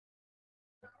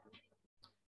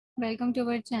Welcome to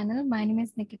our channel. My name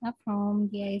is Nikita from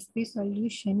the ISP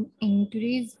Solution. In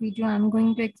today's video, I'm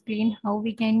going to explain how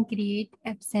we can create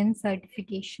absence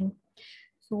certification.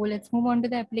 So let's move on to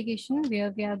the application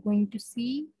where we are going to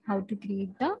see how to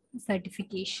create the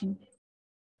certification.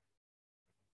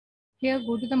 Here,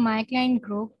 go to the My Client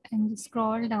group and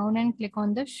scroll down and click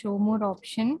on the Show More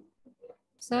option.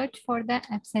 Search for the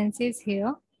absences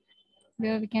here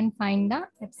where we can find the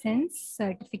absence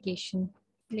certification.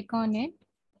 Click on it.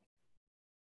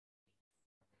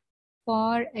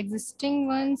 For existing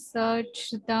ones,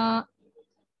 search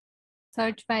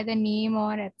by the name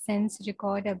or absence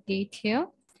record update here.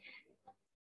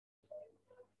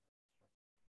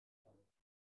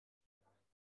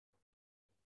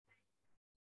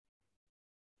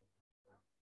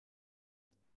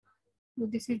 So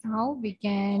this is how we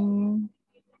can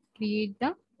create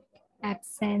the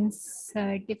absence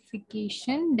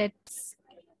certification. Let's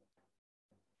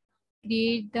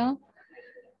create the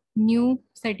new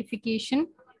certification.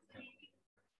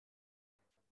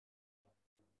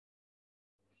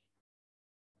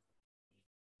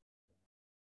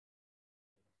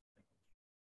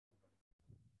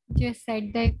 Just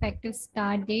set the effective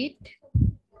start date.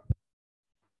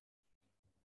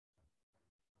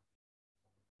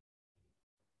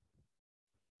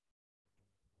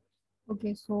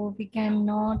 Okay, so we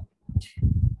cannot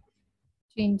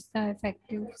change the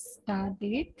effective start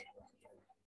date,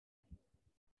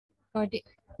 but it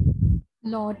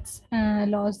lost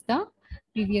the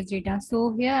previous data.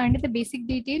 So here under the basic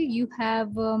detail, you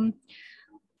have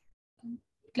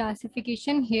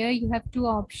classification. Here you have two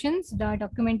options, the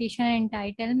documentation and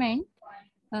entitlement.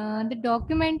 The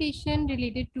documentation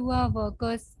related to our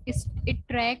workers, it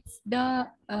tracks the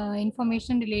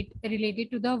information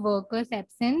related to the workers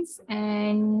absence,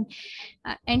 and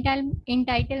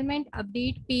entitlement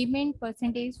update payment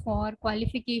percentage for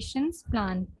qualifications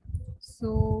plan.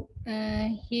 So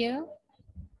here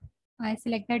I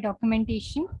select the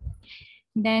documentation,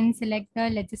 then select the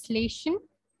legislation.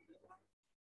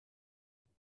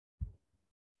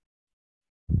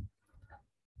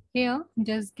 Here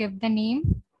just give the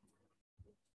name.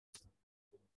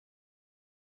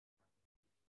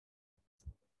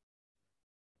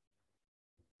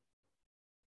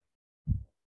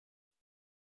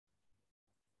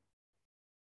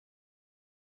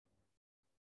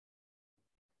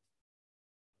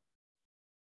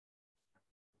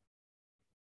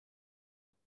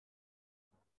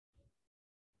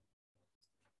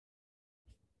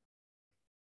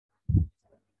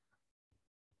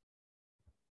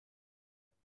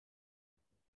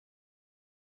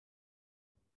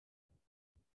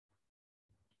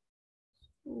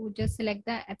 So just select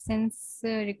the absence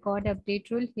record update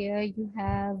rule. Here you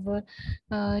have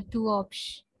two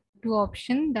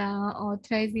options, the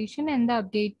authorization and the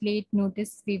update late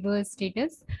notice waiver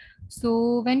status.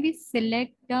 So when we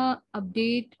select the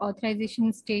update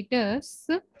authorization status,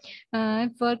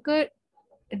 worker,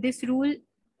 this rule,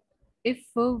 if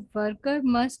a worker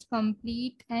must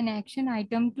complete an action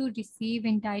item to receive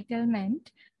entitlement,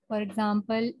 for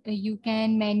example, you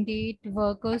can mandate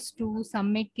workers to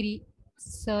submit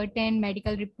certain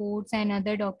medical reports and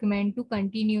other document to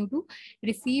continue to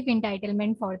receive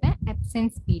entitlement for the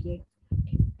absence period.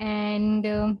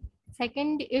 And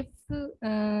second, if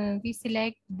we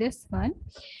select this one,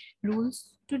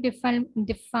 rules to define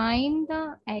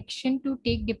the action to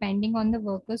take depending on the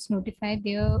workers notify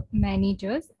their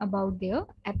managers about their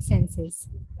absences.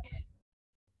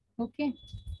 Okay,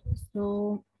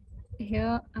 so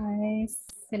here I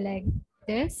select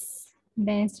this,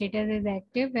 then status is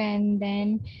active, and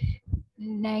then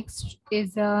next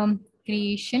is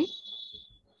creation.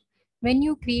 When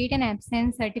you create an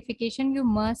absence certification, you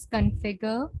must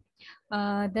configure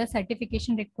the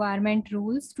certification requirement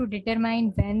rules to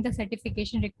determine when the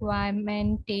certification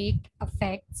requirement take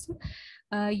effects.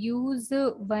 Use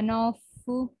one of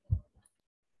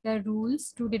the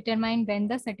rules to determine when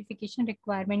the certification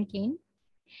requirement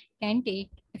can take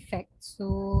effect.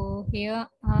 So here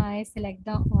I select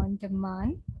the on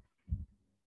demand,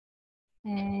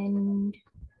 and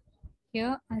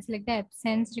here I select the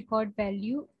absence record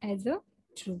value as a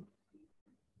true.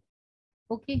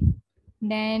 Okay.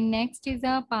 Then next is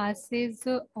a passes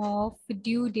of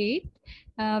due date.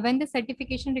 When the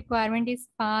certification requirement is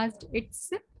passed,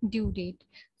 it's due date.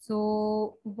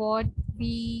 So what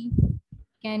we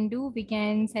can do, we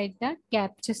can set the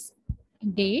capture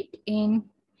date. In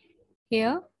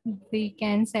here, we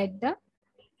can set the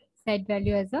set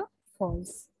value as a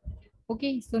false.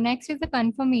 Okay, so next is the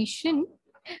confirmation.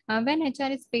 When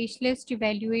HR specialist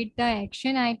evaluate the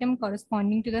action item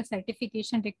corresponding to the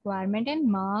certification requirement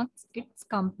and marks it's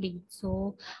complete.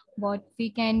 So what we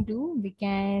can do, we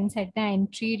can set the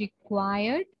entry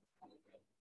required.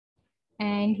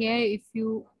 And here if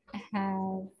you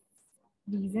have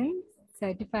reasons,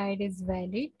 certified is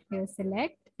valid, here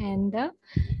select, and the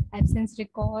absence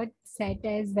record set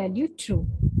as value true.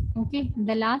 Okay,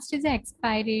 the last is the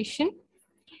expiration.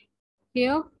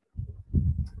 Here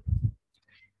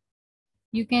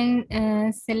you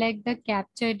can select the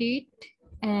capture date,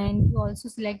 and you also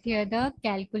select here the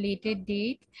calculated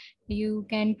date. You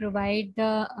can provide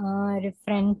the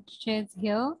references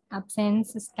here,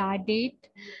 absence start date,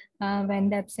 when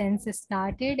the absence is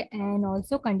started, and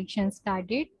also condition start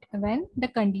date when the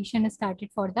condition is started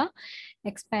for the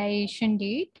expiration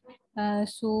date.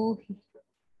 So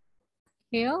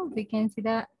here we can see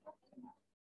the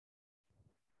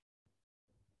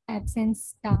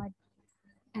absence start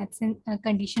absent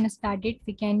condition start date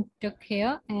we can took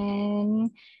here,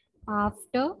 and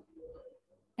after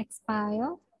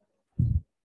expire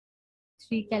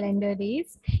 3 calendar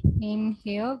days, in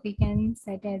here we can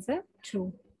set as a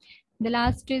true. The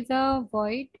last is a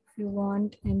void. If you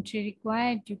want entry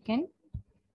required, you can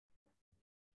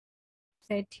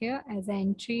set here as an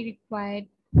entry required.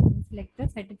 Select the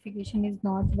certification is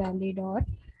not valid, or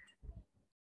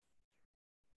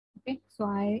okay, so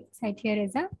I set here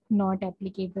as a not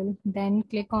applicable. Then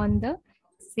click on the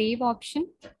save option.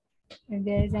 And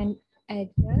there is an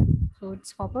error, so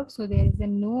it's pop up, so there is a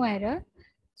no error,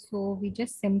 so we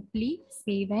just simply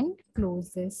save and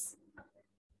close this.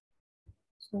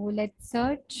 So let's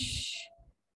search.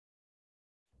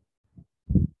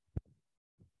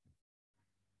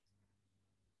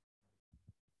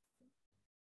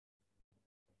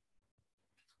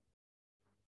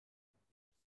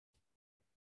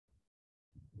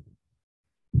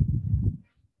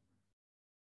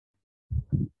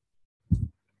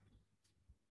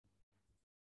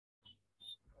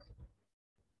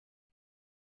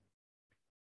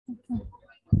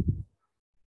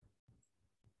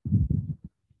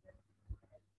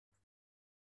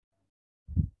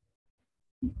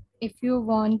 If you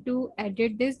want to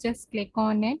edit this, just click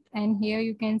on it, and here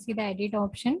you can see the edit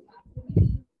option,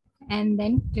 and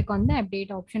then click on the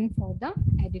update option for the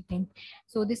editing.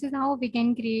 So this is how we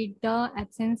can create the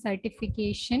absence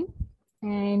certification,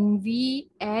 and we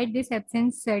add this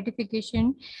absence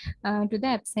certification to the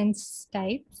absence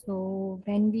type. So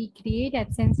when we create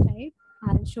absence type,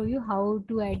 I'll show you how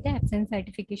to add the absence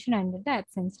certification under the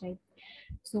absence type.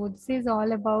 So this is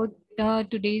all about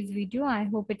today's video. I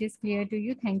hope it is clear to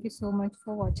you. Thank you so much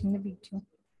for watching the video.